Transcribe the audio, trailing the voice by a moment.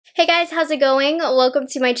Hey guys, how's it going? Welcome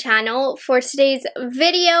to my channel. For today's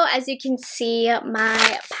video, as you can see,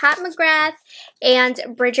 my Pat McGrath and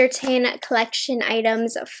Bridgerton collection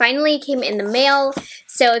items finally came in the mail.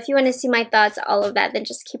 So if you want to see my thoughts, all of that, then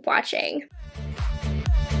just keep watching.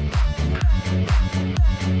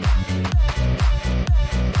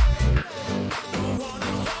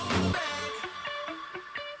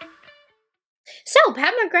 So,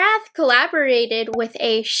 Pat McGrath collaborated with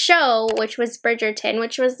a show, which was Bridgerton,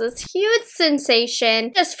 which was this huge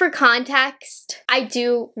sensation. Just for context, I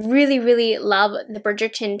do really love the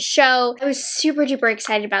Bridgerton show. I was super duper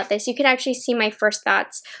excited about this. You can actually see my first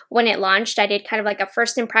thoughts when it launched. I did kind of like a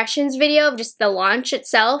first impressions video of just the launch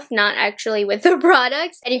itself, not actually with the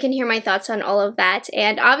products. And you can hear my thoughts on all of that.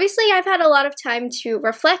 And obviously, I've had a lot of time to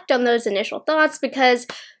reflect on those initial thoughts because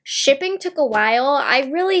shipping took a while. I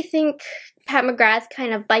really think Pat McGrath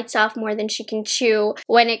kind of bites off more than she can chew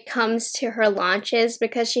when it comes to her launches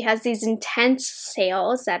because she has these intense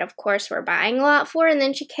sales that of course we're buying a lot for, and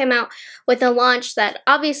then she came out with a launch that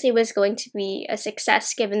obviously was going to be a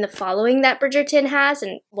success given the following that Bridgerton has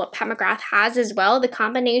and what Pat McGrath has as well, the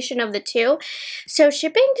combination of the two. So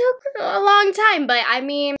shipping took a long time, but I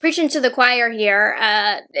mean, preaching to the choir here,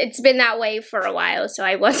 it's been that way for a while, so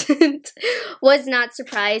I was not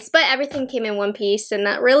surprised, but everything came in one piece and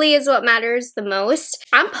that really is what matters the most.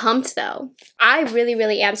 I'm pumped though. I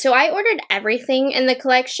really am. So I ordered everything in the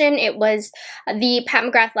collection. It was the Pat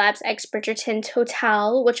McGrath Labs X Bridgerton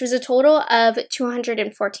Total, which was a total of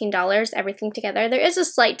 $214, everything together. There is a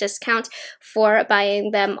slight discount for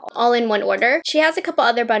buying them all in one order. She has a couple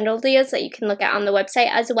other bundle deals that you can look at on the website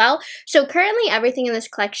as well. So currently everything in this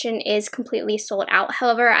collection is completely sold out.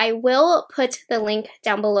 However, I will put the link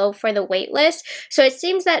down below for the wait list. So it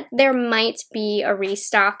seems that there might be a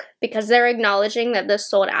restock because they're acknowledging that this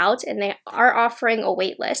sold out and they are offering a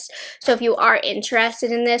wait list. So if you are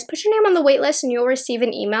interested in this, put your name on the wait list and you'll receive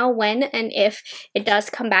an email when and if it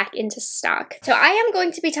does come back into stock. So I am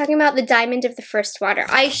going to be talking about the Diamond of the First Water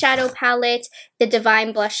eyeshadow palette, the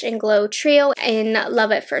Divine Blush and Glow trio in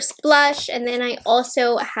Love at First Blush, and then I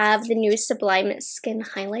also have the new Sublime skin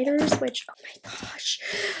highlighters, which, oh my gosh,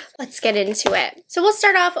 let's get into it. So we'll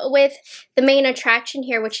start off with the main attraction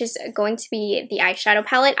here, which is going to be the eyeshadow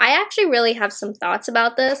palette. I actually really have some thoughts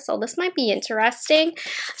about this, so this might be interesting.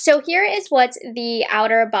 So here is what the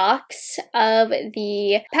outer box of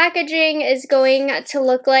the packaging is going to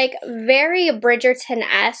look like. Very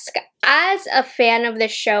Bridgerton-esque. As a fan of the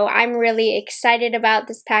show, I'm really excited about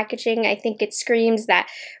this packaging. I think it screams that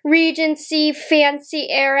Regency, fancy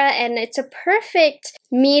era, and it's a perfect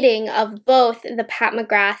meeting of both the Pat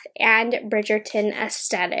McGrath and Bridgerton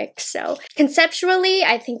aesthetics. So conceptually,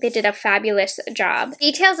 I think they did a fabulous job.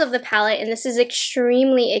 Details of the palette, and this is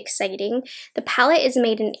extremely exciting. The palette is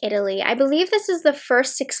made in Italy. I believe this is the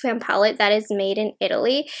first 6-pan palette that is made in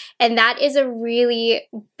Italy, and that is a really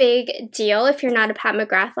big deal if you're not a Pat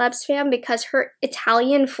McGrath Labs fan, because her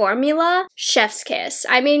Italian formula, chef's kiss.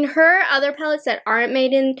 I mean, her other palettes that aren't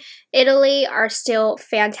made in Italy are still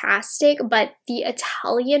fantastic, but the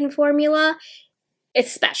Italian formula,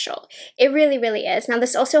 it's special. It really is. Now,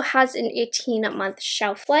 this also has an 18-month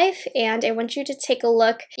shelf life, and I want you to take a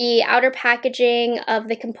look. The outer packaging of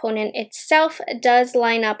the component itself does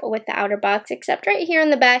line up with the outer box, except right here in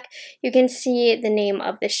the back, you can see the name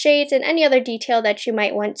of the shades and any other detail that you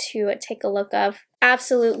might want to take a look of.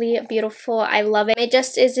 Absolutely beautiful. I love it. It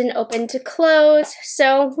just isn't open to close,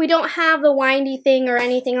 so we don't have the windy thing or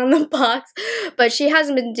anything on the box, but she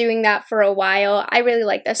hasn't been doing that for a while. I really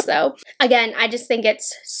like this though. Again, I just think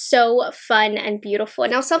it's so fun and beautiful.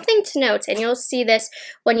 Now, something to note, and you'll see this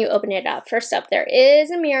when you open it up. First up, there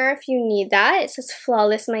is a mirror if you need that. It says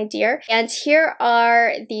Flawless, my dear. And here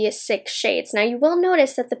are the 6 shades. Now, you will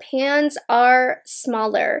notice that the pans are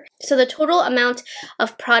smaller. So the total amount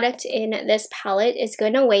of product in this palette is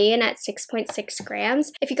going to weigh in at 6.6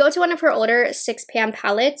 grams. If you go to one of her older 6-pan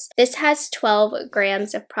palettes, this has 12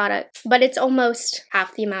 grams of product, but it's almost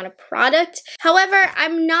half the amount of product. However,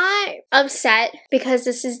 I'm not upset because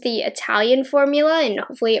this is the Italian formula and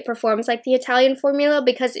hopefully it performs like the Italian formula,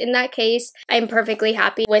 because in that case, I'm perfectly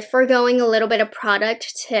happy with foregoing a little bit of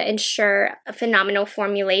product to ensure a phenomenal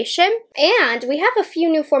formulation. And we have a few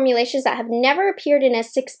new formulations that have never appeared in a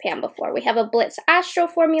 6-pan before. We have a Blitz Astral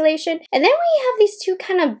formulation, and then we have these two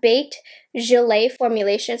kind of baked gelée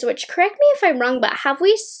formulations, which, correct me if I'm wrong, but have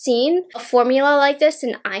we seen a formula like this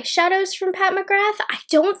in eyeshadows from Pat McGrath? I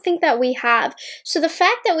don't think that we have. So the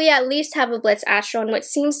fact that we at least have a Blitz Astral and what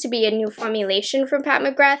seems to be a new formulation from Pat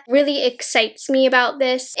McGrath really excites me about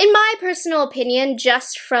this. In my personal opinion,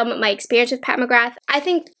 just from my experience with Pat McGrath, I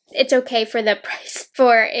think it's okay for the price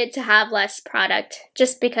for it to have less product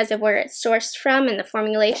just because of where it's sourced from and the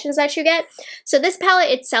formulations that you get. So this palette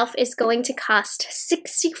itself is going to cost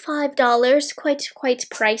 $65, quite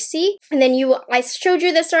pricey. And then I showed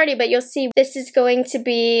you this already, but you'll see this is going to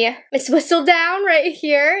be Miss Whistledown right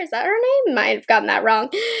here. Is that her name? Might have gotten that wrong.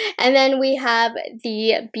 And then we have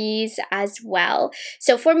the bees as well.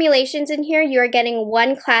 So formulations in here, you're getting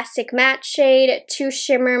 1 classic matte shade, 2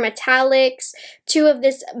 shimmer metallics, 2 of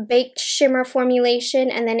this baked shimmer formulation,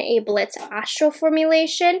 and then a Blitz Astral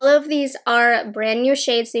formulation. All of these are brand new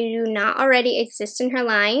shades. They do not already exist in her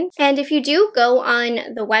line. And if you do go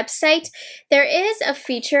on the website, there is a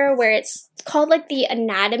feature where it's called like the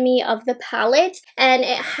anatomy of the palette, and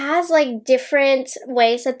it has like different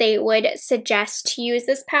ways that they would suggest to use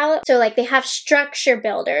this palette. So like they have structure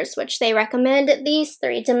builders, which they recommend these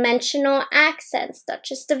 3-dimensional accents,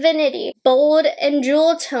 Duchess Divinity, bold and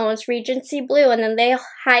jewel tones, Regency Blue, and then they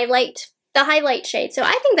highlight the highlight shade. So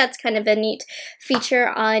I think that's kind of a neat feature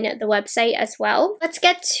on the website as well. Let's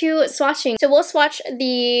get to swatching. So we'll swatch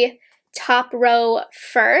the top row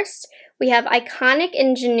first. We have Iconic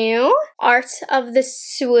Ingenue, Art of the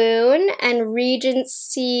Swoon, and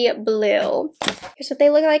Regency Blue. Here's what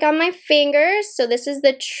they look like on my fingers. So this is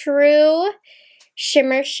the true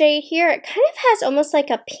shimmer shade here. It kind of has almost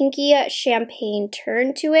like a pinky champagne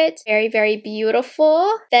turn to it. Very, very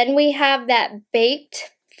beautiful. Then we have that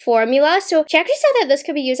baked formula. So she actually said that this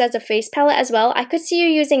could be used as a face palette as well. I could see you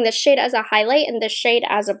using this shade as a highlight and this shade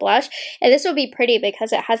as a blush. And this would be pretty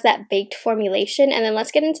because it has that baked formulation. And then let's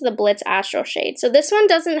get into the Blitz Astral shade. So this one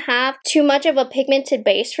doesn't have too much of a pigmented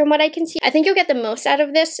base from what I can see. I think you'll get the most out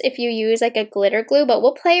of this if you use like a glitter glue, but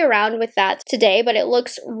we'll play around with that today. But it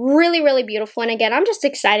looks really, really beautiful. And again, I'm just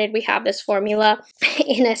excited we have this formula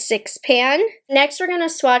in a 6-pan. Next, we're going to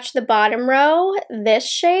swatch the bottom row. This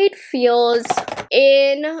shade feels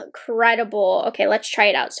incredible. Okay, let's try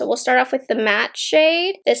it out. So we'll start off with the matte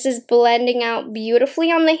shade. This is blending out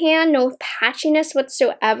beautifully on the hand, no patchiness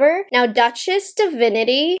whatsoever. Now Duchess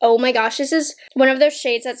Divinity, oh my gosh, this is one of those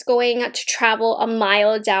shades that's going to travel a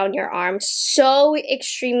mile down your arm. So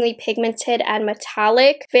extremely pigmented and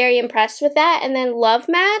metallic. Very impressed with that. And then Love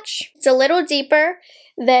Match, it's a little deeper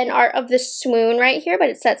than Art of the Swoon right here, but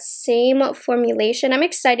it's that same formulation. I'm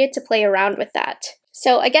excited to play around with that.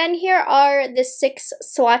 So again, here are the 6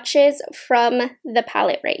 swatches from the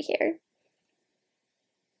palette right here.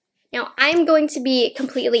 Now, I'm going to be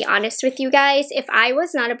completely honest with you guys. If I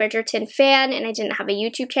was not a Bridgerton fan and I didn't have a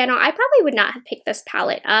YouTube channel, I probably would not have picked this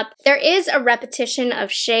palette up. There is a repetition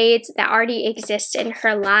of shades that already exist in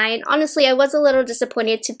her line. Honestly, I was a little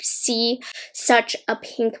disappointed to see such a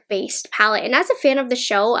pink-based palette. And as a fan of the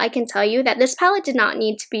show, I can tell you that this palette did not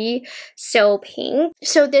need to be so pink.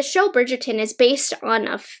 So this show, Bridgerton, is based on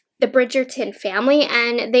the Bridgerton family,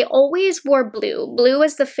 and they always wore blue. Blue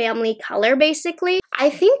was the family color, basically.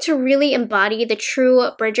 I think to really embody the true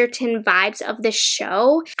Bridgerton vibes of the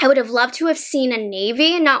show, I would have loved to have seen a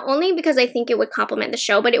navy, not only because I think it would complement the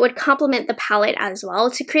show, but it would complement the palette as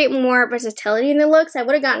well. To create more versatility in the looks, I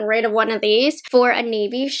would have gotten rid of one of these for a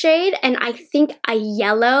navy shade, and I think a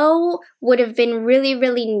yellow would have been really,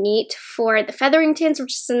 really neat for the Featheringtons,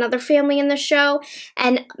 which is another family in the show,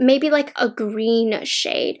 and maybe like a green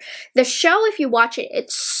shade. The show, if you watch it,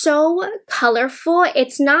 it's so colorful.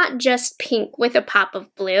 It's not just pink with a pop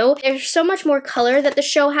of blue. There's so much more color that the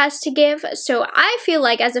show has to give. So I feel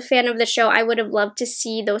like as a fan of the show, I would have loved to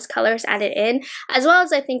see those colors added in, as well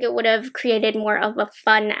as I think it would have created more of a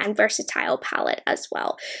fun and versatile palette as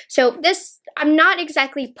well. So this, I'm not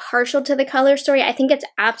exactly partial to the color story. I think it's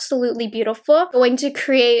absolutely beautiful. Going to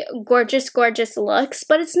create gorgeous, gorgeous looks,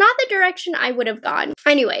 but it's not the direction I would have gone.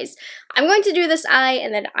 Anyways, I'm going to do this eye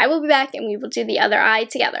and then I will be back and we will do the other eye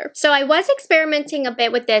together. So I was experimenting a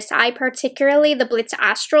bit with this eye, particularly the Blitz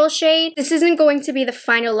Astral shade. This isn't going to be the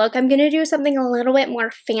final look. I'm going to do something a little bit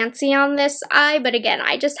more fancy on this eye, but again,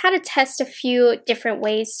 I just had to test a few different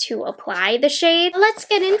ways to apply the shade. Let's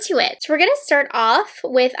get into it. So we're going to start off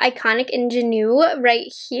with Iconic Ingenue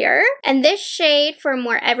right here. And this shade for a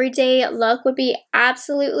more everyday look would be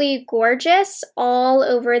absolutely gorgeous all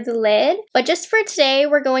over the lid. But just for today,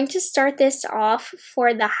 we're going to start this off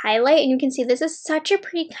for the highlight, and you can see this is such a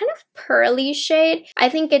pretty kind of pearly shade. I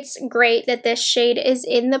think it's great that this shade is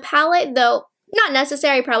in the palette, though not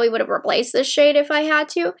necessary. I probably would have replaced this shade if I had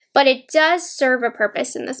to, but it does serve a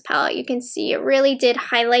purpose in this palette. You can see it really did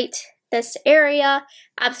highlight this area.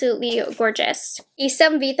 Absolutely gorgeous.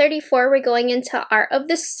 Isam V34, we're going into Art of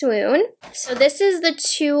the Swoon. So this is the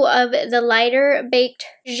two of the lighter baked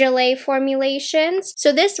gelée formulations.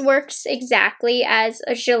 So this works exactly as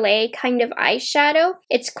a gelée kind of eyeshadow.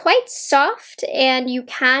 It's quite soft and you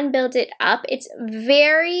can build it up. It's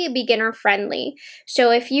very beginner friendly.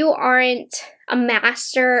 So if you aren't a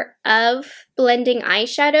master of blending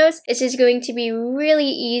eyeshadows, this is going to be really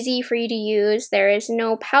easy for you to use. There is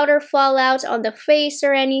no powder fallout on the face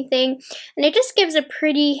or anything, and it just gives a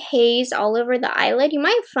pretty haze all over the eyelid. You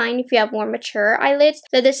might find if you have more mature eyelids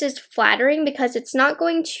that this is flattering because it's not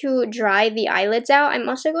going to dry the eyelids out. I'm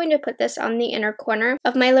also going to put this on the inner corner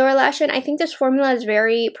of my lower lash, and I think this formula is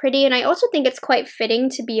very pretty, and I also think it's quite fitting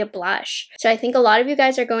to be a blush. So I think a lot of you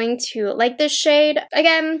guys are going to like this shade.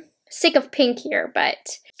 Again, sick of pink here, but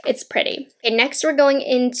it's pretty. Okay, next we're going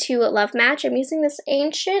into Love Match. I'm using this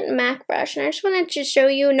ancient MAC brush, and I just wanted to show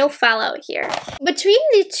you no fallout here. Between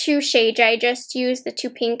the two shades I just used, the two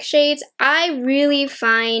pink shades, I really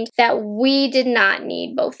find that we did not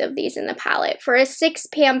need both of these in the palette. For a 6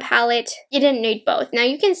 p.m. palette, you didn't need both. Now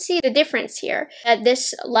you can see the difference here, that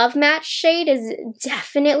this Love Match shade is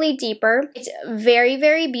definitely deeper. It's very,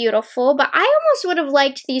 very beautiful, but I almost would have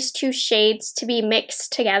liked these two shades to be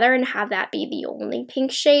mixed together and have that be the only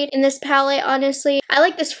pink shade in this palette, honestly. I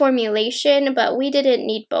like this formulation, but we didn't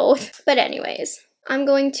need both. But anyways, I'm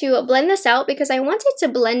going to blend this out because I want it to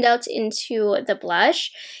blend out into the blush.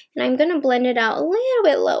 And I'm going to blend it out a little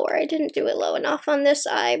bit lower. I didn't do it low enough on this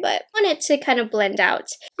eye, but I want it to kind of blend out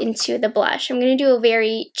into the blush. I'm going to do a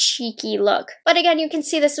very cheeky look. But again, you can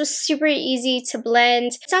see this was super easy to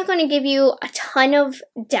blend. It's not going to give you a ton of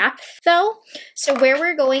depth though. So where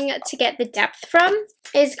we're going to get the depth from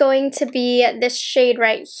is going to be this shade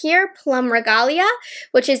right here, Plum Regalia,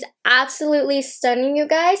 which is absolutely stunning, you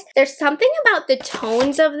guys. There's something about the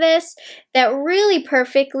tones of this that really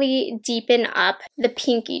perfectly deepen up the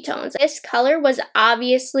pinky tones. This color was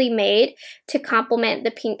obviously made to complement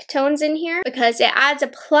the pink tones in here because it adds a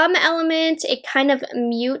plum element. It kind of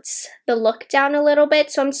mutes the look down a little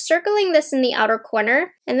bit. So I'm circling this in the outer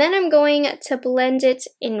corner, and then I'm going to blend it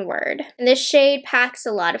inward. And this shade packs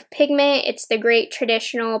a lot of pigment. It's the great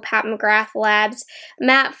traditional Pat McGrath Labs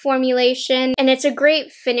matte formulation, and it's a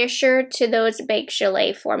great finisher to those baked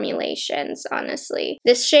gelée formulations, honestly.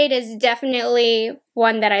 This shade is definitely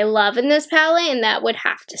one that I love in this palette, and that would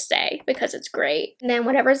have to stay because it's great. And then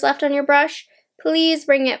whatever's left on your brush, please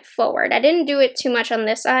bring it forward. I didn't do it too much on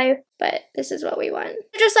this eye, but this is what we want.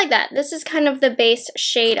 Just like that. This is kind of the base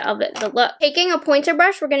shade of the look. Taking a pointer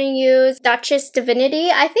brush, we're going to use Duchess Divinity.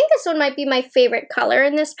 I think this one might be my favorite color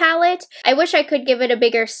in this palette. I wish I could give it a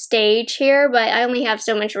bigger stage here, but I only have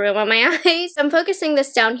so much room on my eyes. I'm focusing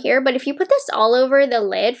this down here, but if you put this all over the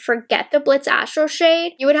lid, forget the Blitz Astral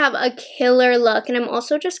shade, you would have a killer look. And I'm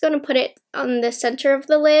also just going to put it on the center of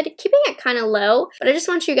the lid, keeping it kind of low, but I just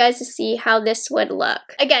want you guys to see how this would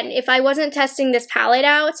look. Again, if I wasn't testing this palette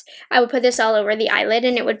out, I would put this all over the eyelid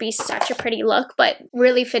and it would be such a pretty look, but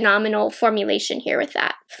really phenomenal formulation here with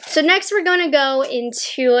that. So next we're going to go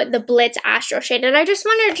into the Blitz Astral shade, and I just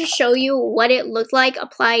wanted to show you what it looked like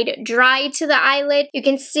applied dry to the eyelid. You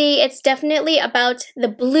can see it's definitely about the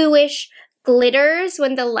bluish glitters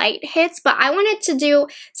when the light hits, but I wanted to do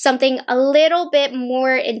something a little bit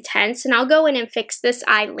more intense, and I'll go in and fix this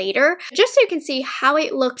eye later just so you can see how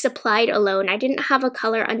it looks applied alone. I didn't have a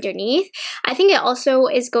color underneath. I think it also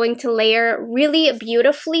is going to layer really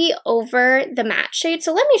beautifully over the matte shade,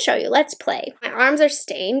 so let me show you. Let's play. My arms are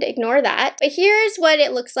stained, ignore that, but here's what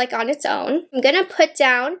it looks like on its own. I'm gonna put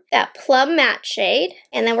down that plum matte shade,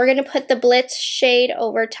 and then we're gonna put the Blitz shade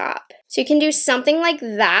over top. So you can do something like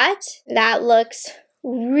that. That looks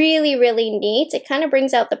really, really neat. It kind of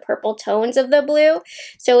brings out the purple tones of the blue.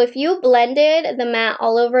 So if you blended the matte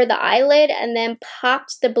all over the eyelid and then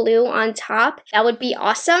popped the blue on top, that would be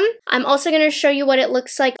awesome. I'm also going to show you what it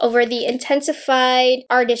looks like over the intensified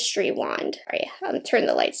artistry wand. Sorry, I'll turn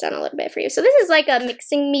the lights down a little bit for you. So this is like a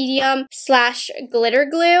mixing medium slash glitter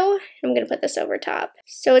glue. I'm going to put this over top.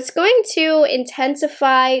 So it's going to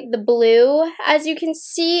intensify the blue, as you can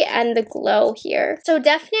see, and the glow here. So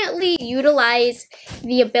definitely utilize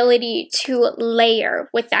the ability to layer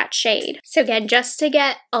with that shade. So again, just to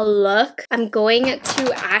get a look, I'm going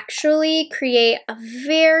to actually create a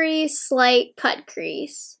very slight cut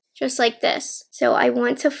crease just like this. So I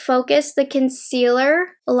want to focus the concealer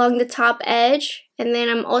along the top edge, and then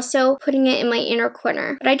I'm also putting it in my inner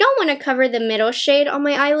corner. But I don't want to cover the middle shade on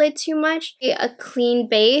my eyelid too much. A clean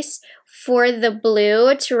base for the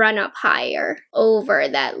blue to run up higher over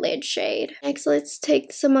that lid shade. Next, let's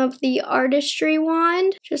take some of the Artistry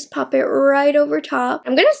wand. Just pop it right over top.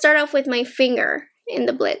 I'm going to start off with my finger in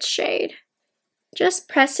the Blitz shade. Just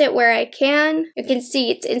press it where I can. You can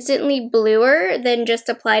see it's instantly bluer than just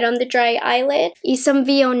applied on the dry eyelid. Use some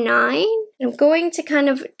V09. I'm going to kind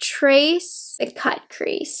of trace the cut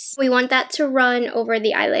crease. We want that to run over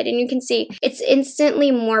the eyelid, and you can see it's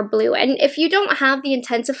instantly more blue. And if you don't have the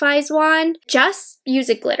Intensifies wand, just use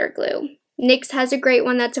a glitter glue. NYX has a great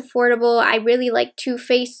one that's affordable. I really like Too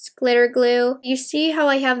Faced glitter glue. You see how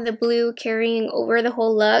I have the blue carrying over the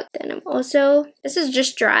whole look? Then I'm also, this is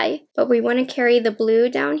just dry, but we want to carry the blue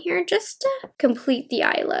down here just to complete the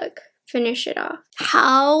eye look. Finish it off.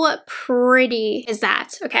 How pretty is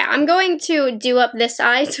that? Okay, I'm going to do up this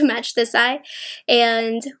eye to match this eye,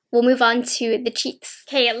 and we'll move on to the cheeks.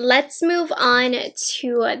 Okay, let's move on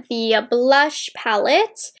to the blush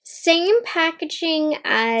palette. Same packaging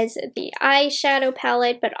as the eyeshadow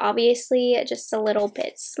palette, but obviously just a little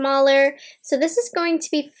bit smaller. So this is going to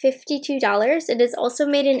be $52. It is also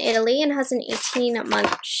made in Italy and has an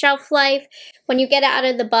 18-month shelf life. When you get it out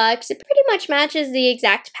of the box, it pretty much matches the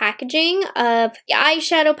exact packaging of the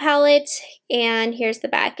eyeshadow palette. And here's the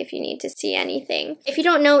back if you need to see anything. If you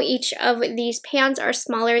don't know, each of these pans are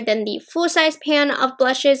smaller than the full-size pan of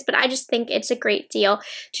blushes, but I just think it's a great deal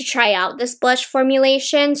to try out this blush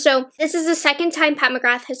formulation. So this is the second time Pat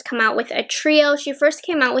McGrath has come out with a trio. She first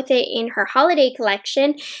came out with it in her holiday collection,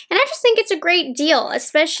 and I just think it's a great deal,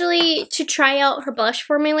 especially to try out her blush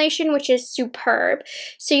formulation, which is superb.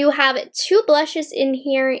 So you have 2 blushes in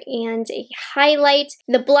here and a highlight.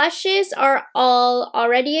 The blushes are all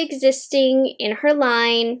already existing in her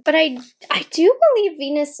line, but I do believe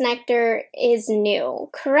Venus Nectar is new.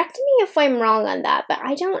 Correct me if I'm wrong on that, but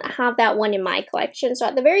I don't have that one in my collection, so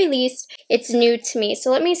at the very least, it's new to me. So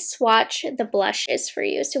let me swatch the blushes for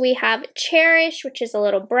you. So we have Cherish, which is a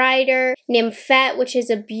little brighter, Nymphette, which is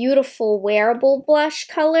a beautiful wearable blush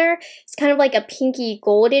color. It's kind of like a pinky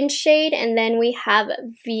golden shade, and then we have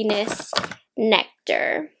Venus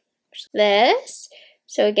Nectar. This.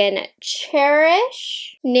 So again,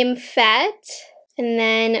 Cherish, Nymphette, and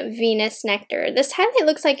then Venus Nectar. This highlight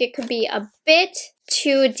looks like it could be a bit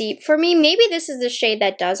too deep for me. Maybe this is the shade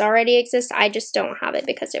that does already exist. I just don't have it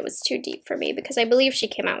because it was too deep for me, because I believe she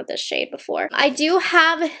came out with this shade before. I do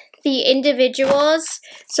have the individuals,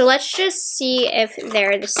 so let's just see if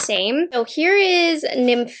they're the same. So here is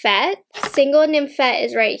Nymphette. Single Nymphette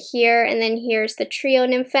is right here, and then here's the trio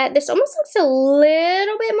Nymphette. This almost looks a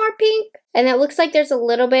little bit more pink, and it looks like there's a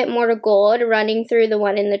little bit more to gold running through the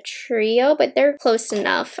one in the trio, but they're close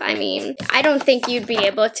enough. I mean, I don't think you'd be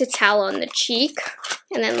able to tell on the cheek.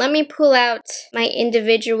 And then let me pull out my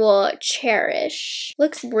individual Cherish.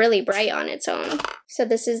 Looks really bright on its own. So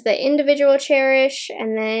this is the individual Cherish,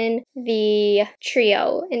 and then the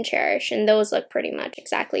trio in Cherish, and those look pretty much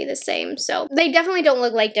exactly the same. So they definitely don't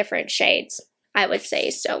look like different shades, I would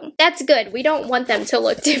say. So that's good. We don't want them to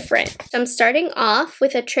look different. So I'm starting off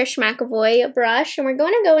with a Trish McAvoy brush, and we're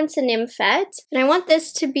going to go into Nymphette. And I want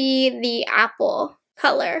this to be the apple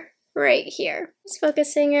color right here. Just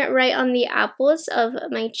focusing it right on the apples of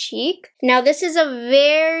my cheek. Now this is a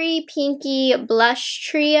very pinky blush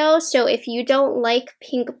trio, so if you don't like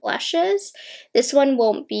pink blushes, this one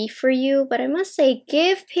won't be for you, but I must say,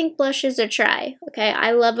 give pink blushes a try, okay?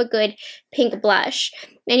 I love a good pink blush.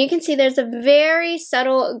 And you can see there's a very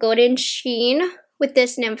subtle golden sheen with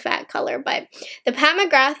this Nymphette color, but the Pat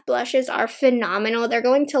McGrath blushes are phenomenal. They're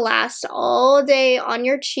going to last all day on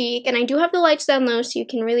your cheek, and I do have the lights down low so you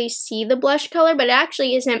can really see the blush color, but it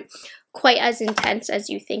actually isn't quite as intense as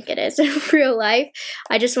you think it is in real life.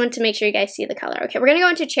 I just want to make sure you guys see the color. Okay, we're gonna go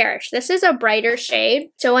into Cherish. This is a brighter shade,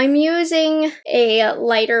 so I'm using a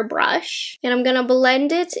lighter brush, and I'm gonna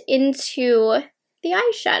blend it into the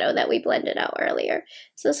eyeshadow that we blended out earlier.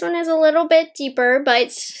 So this one is a little bit deeper,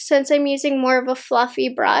 but since I'm using more of a fluffy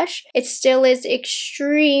brush, it still is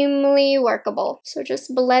extremely workable. So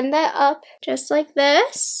just blend that up just like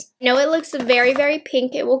this. I know it looks very, very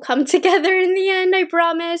pink. It will come together in the end, I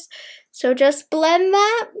promise. So just blend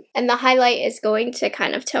that, and the highlight is going to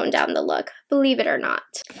kind of tone down the look. believe it or not.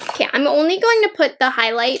 Okay, I'm only going to put the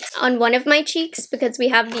highlight on one of my cheeks because we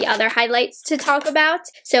have the other highlights to talk about.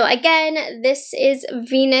 So again, this is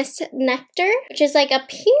Venus Nectar, which is like a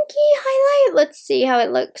pinky highlight. Let's see how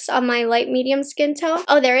it looks on my light medium skin tone.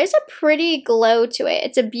 Oh, there is a pretty glow to it.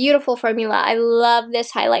 It's a beautiful formula. I love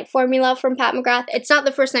this highlight formula from Pat McGrath. It's not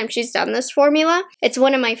the first time she's done this formula. It's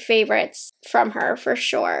one of my favorites from her for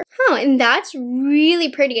sure. Oh, and that's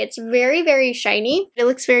really pretty. It's very, very shiny. It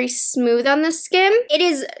looks very smooth on the skin. It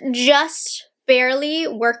is just barely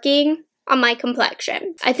working on my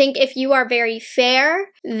complexion. I think if you are very fair,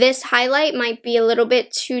 this highlight might be a little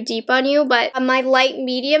bit too deep on you, but on my light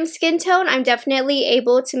medium skin tone, I'm definitely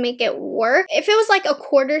able to make it work. If it was like a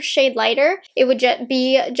quarter shade lighter, it would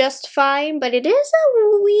be just fine, but it is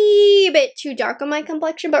a wee bit too dark on my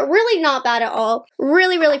complexion, but really not bad at all.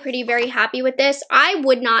 Really, really pretty, very happy with this. I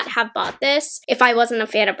would not have bought this if I wasn't a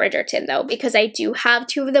fan of Bridgerton though, because I do have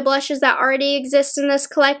two of the blushes that already exist in this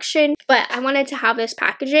collection, but I wanted to have this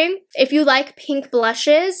packaging. If you like pink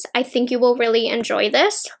blushes, I think you will really enjoy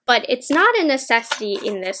this, but it's not a necessity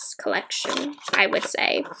in this collection, I would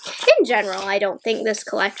say. In general, I don't think this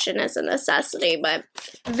collection is a necessity, but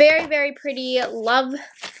very, very pretty. Love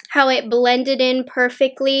how it blended in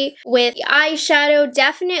perfectly with the eyeshadow.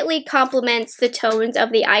 Definitely complements the tones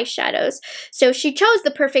of the eyeshadows. So she chose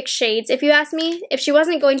the perfect shades. If you ask me, if she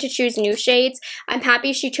wasn't going to choose new shades, I'm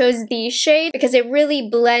happy she chose these shades because it really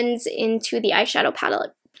blends into the eyeshadow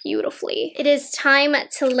palette beautifully. It is time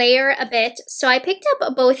to layer a bit. So I picked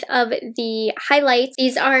up both of the highlights.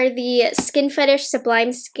 These are the Skin Fetish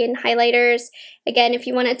Sublime Skin Highlighters. Again, if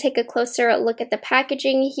you want to take a closer look at the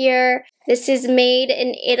packaging here, this is made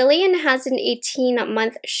in Italy and has an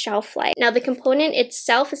 18-month shelf life. Now, the component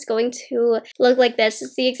itself is going to look like this.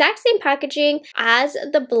 It's the exact same packaging as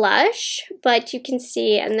the blush, but you can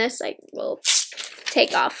see, and this I will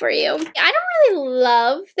take off for you. I don't really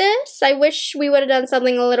love this. I wish we would have done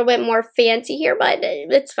something a little bit more fancy here, but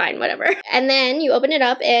it's fine, whatever. And then you open it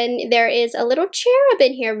up and there is a little cherub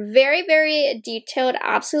in here. Very, very detailed,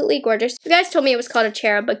 absolutely gorgeous. You guys told me it was called a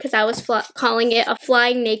cherub because I was calling it a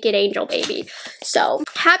flying naked angel baby. So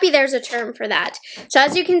happy there's a term for that. So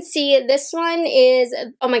as you can see, this one is,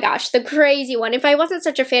 oh my gosh, the crazy one. If I wasn't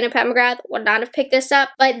such a fan of Pat McGrath, would not have picked this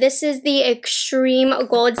up, but this is the Extreme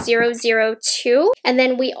Gold 002. And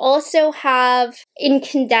then we also have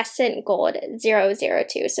Incandescent Gold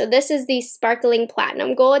 002. So this is the sparkling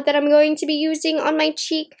platinum gold that I'm going to be using on my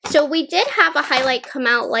cheek. So we did have a highlight come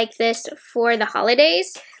out like this for the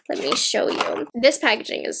holidays. Let me show you. This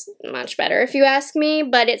packaging is much better if you ask me,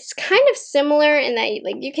 but it's kind of similar in that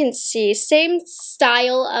like you can see same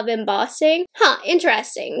style of embossing. Huh,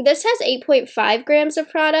 interesting. This has 8.5 grams of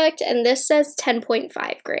product and this says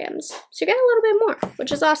 10.5 grams. So you get a little bit more,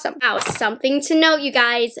 which is awesome. Now, something to note, you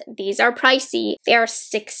guys, these are pricey. They are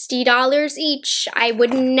 $60 each. I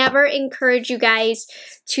would never encourage you guys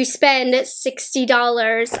to spend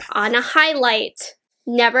 $60 on a highlight.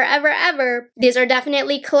 Never, ever, ever. These are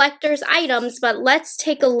definitely collector's items, but let's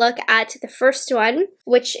take a look at the first one,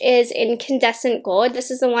 which is Incandescent Gold. This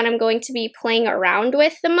is the one I'm going to be playing around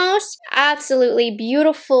with the most. Absolutely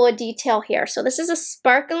beautiful detail here. So this is a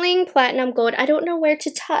sparkling platinum gold. I don't know where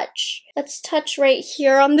to touch. Let's touch right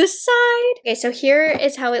here on this side. Okay, so here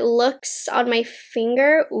is how it looks on my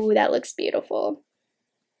finger. Ooh, that looks beautiful.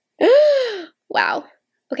 Wow.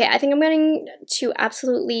 Okay, I think I'm going to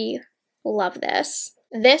absolutely love this.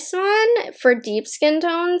 This one for deep skin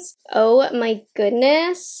tones, oh my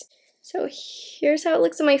goodness. So here's how it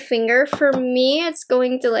looks on my finger. For me, it's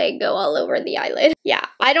going to like go all over the eyelid. Yeah,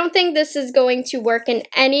 I don't think this is going to work in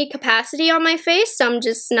any capacity on my face, so I'm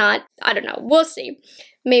just not, I don't know, we'll see.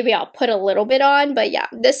 Maybe I'll put a little bit on, but yeah,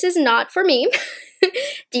 this is not for me.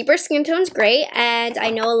 Deeper skin tone's great, and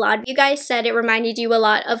I know a lot of you guys said it reminded you a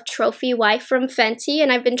lot of Trophy Wife from Fenty,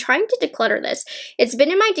 and I've been trying to declutter this. It's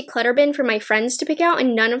been in my declutter bin for my friends to pick out,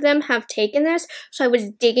 and none of them have taken this, so I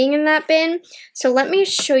was digging in that bin. So let me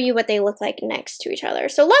show you what they look like next to each other.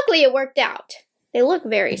 So luckily it worked out. They look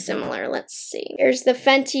very similar. Let's see. Here's the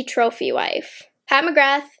Fenty Trophy Wife. Pat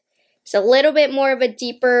McGrath. It's a little bit more of a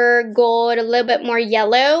deeper gold, a little bit more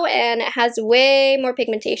yellow, and it has way more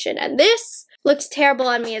pigmentation. And this looks terrible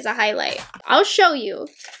on me as a highlight. I'll show you,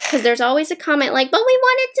 because there's always a comment like, but we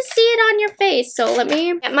wanted to see it on your face. So let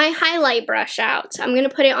me get my highlight brush out. I'm going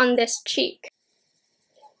to put it on this cheek.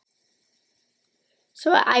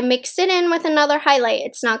 So I mixed it in with another highlight.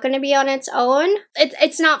 It's not going to be on its own.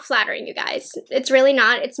 It's not flattering, you guys. It's really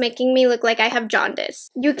not. It's making me look like I have jaundice.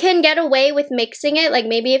 You can get away with mixing it, like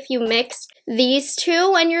maybe if you mix these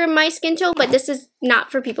two when you're in my skin tone, but this is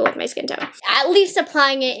not for people with my skin tone. At least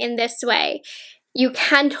applying it in this way. You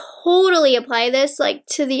can totally apply this like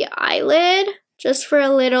to the eyelid just for a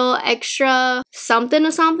little extra something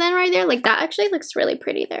to something right there. Like that actually looks really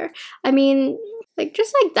pretty there. I mean, like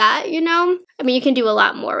just like that, you know? I mean, you can do a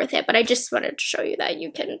lot more with it, but I just wanted to show you that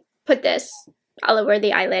you can put this all over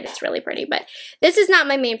the eyelid. It's really pretty, but this is not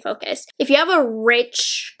my main focus. If you have a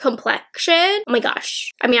rich complexion, oh my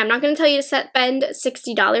gosh. I mean, I'm not going to tell you to spend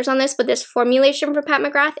 $60 on this, but this formulation for Pat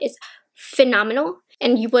McGrath is phenomenal.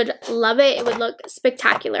 And you would love it. It would look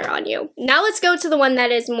spectacular on you. Now let's go to the one that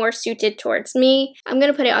is more suited towards me. I'm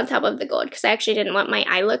going to put it on top of the gold because I actually didn't want my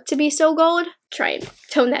eye look to be so gold. Try and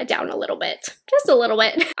tone that down a little bit. Just a little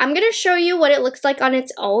bit. I'm going to show you what it looks like on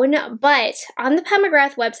its own, but on the Pat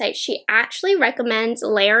McGrath website, she actually recommends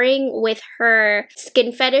layering with her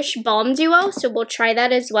Skin Fetish Balm Duo, so we'll try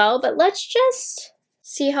that as well. But let's just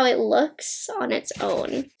see how it looks on its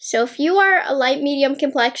own. So if you are a light medium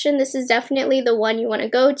complexion, this is definitely the one you want to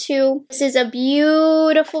go to. This is a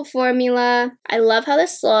beautiful formula. I love how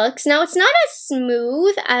this looks. Now it's not as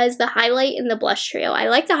smooth as the highlight in the blush trio. I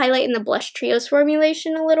like the highlight in the blush trio's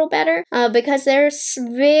formulation a little better because there's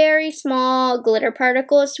very small glitter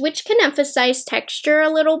particles, which can emphasize texture a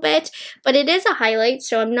little bit, but it is a highlight,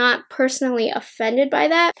 so I'm not personally offended by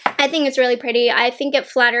that. I think it's really pretty. I think it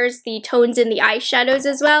flatters the tones in the eyeshadows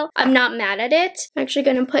as well. I'm not mad at it. I'm actually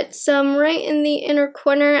going to put some right in the inner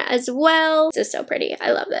corner as well. This is so pretty.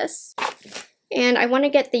 I love this. And I want to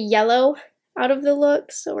get the yellow out of the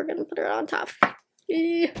look, so we're going to put it on top.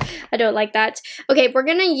 I don't like that. Okay, we're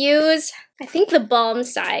going to use, I think, the balm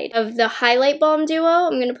side of the Highlight Balm Duo.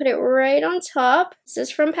 I'm going to put it right on top. This is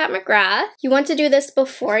from Pat McGrath. You want to do this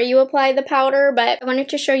before you apply the powder, but I wanted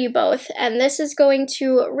to show you both. And this is going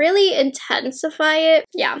to really intensify it.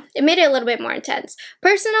 Yeah, it made it a little bit more intense.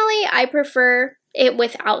 Personally, I prefer it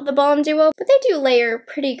without the Balm Duo, but they do layer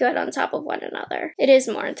pretty good on top of one another. It is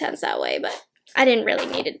more intense that way, but I didn't really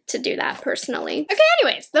need it to do that personally. Okay,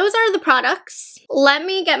 anyways, those are the products. Let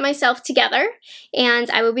me get myself together and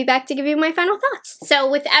I will be back to give you my final thoughts. So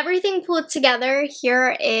with everything pulled together,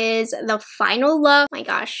 here is the final look. Oh my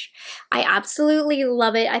gosh, I absolutely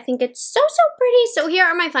love it. I think it's so, so pretty. So here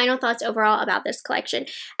are my final thoughts overall about this collection.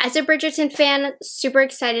 As a Bridgerton fan, super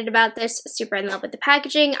excited about this, super in love with the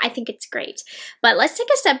packaging. I think it's great. But let's take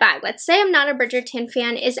a step back. Let's say I'm not a Bridgerton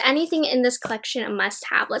fan. Is anything in this collection a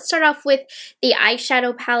must-have? Let's start off with the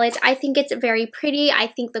eyeshadow palette. I think it's very pretty. I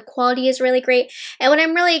think the quality is really great. And what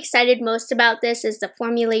I'm really excited most about this is the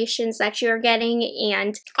formulations that you're getting.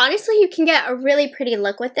 And honestly, you can get a really pretty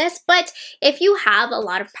look with this. But if you have a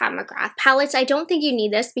lot of Pat McGrath palettes, I don't think you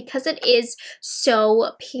need this because it is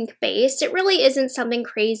so pink based. It really isn't something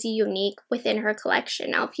crazy unique within her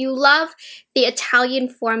collection. Now, if you love the Italian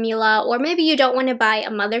formula, or maybe you don't want to buy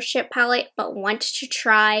a Mothership palette but want to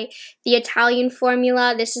try the Italian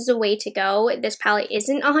formula, this is a way to go. This palette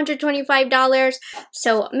isn't $125,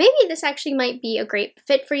 so maybe this actually might be a great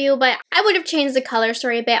fit for you, but I would have changed the color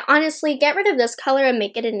story a bit. Honestly, get rid of this color and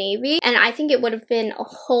make it a navy, and I think it would have been a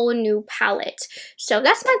whole new palette. So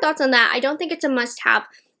that's my thoughts on that. I don't think it's a must-have,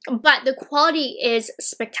 but the quality is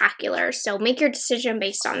spectacular, so make your decision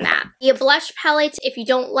based on that. The blush palette, if you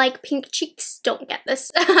don't like pink cheeks, don't get this.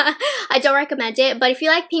 I don't recommend it, but if you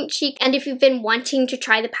like pink cheek and if you've been wanting to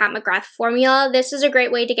try the Pat McGrath formula, this is a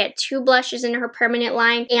great way to get 2 blushes in her permanent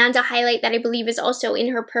line and a highlight that I believe is also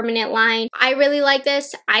in her permanent line. I really like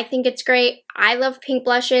this. I think it's great. I love pink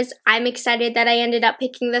blushes. I'm excited that I ended up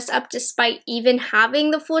picking this up despite even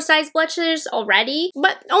having the full-size blushes already,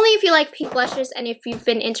 but only if you like pink blushes and if you've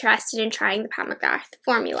been interested in trying the Pat McGrath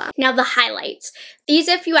formula. Now the highlights. These,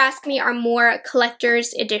 if you ask me, are more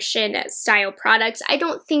collector's edition style products. I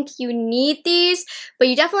don't think you need these, but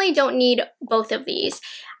you definitely don't need both of these.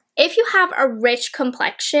 If you have a rich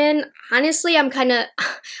complexion, honestly, I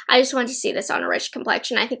just want to see this on a rich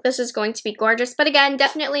complexion. I think this is going to be gorgeous. But again,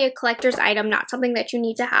 definitely a collector's item, not something that you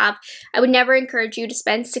need to have. I would never encourage you to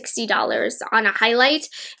spend $60 on a highlight.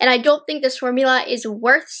 And I don't think this formula is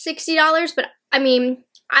worth $60, but I mean,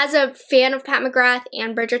 as a fan of Pat McGrath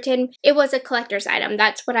and Bridgerton, it was a collector's item.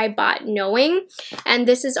 That's what I bought knowing. And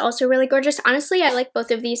this is also really gorgeous. Honestly, I like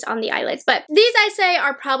both of these on the eyelids. But these, I say,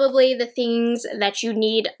 are probably the things that you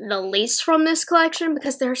need the least from this collection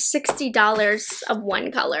because they're $60 of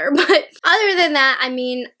one color. But other than that, I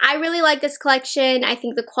mean, I really like this collection. I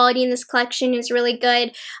think the quality in this collection is really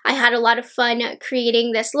good. I had a lot of fun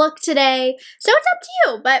creating this look today. So it's up to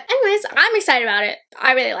you. But anyways, I'm excited about it.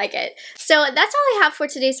 I really like it. So that's all I have for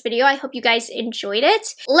today's video. I hope you guys enjoyed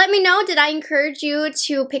it. Let me know, did I encourage you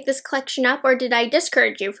to pick this collection up or did I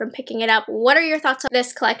discourage you from picking it up? What are your thoughts on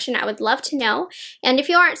this collection? I would love to know. And if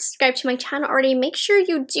you aren't subscribed to my channel already, make sure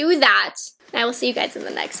you do that. And I will see you guys in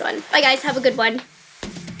the next one. Bye guys, have a good one.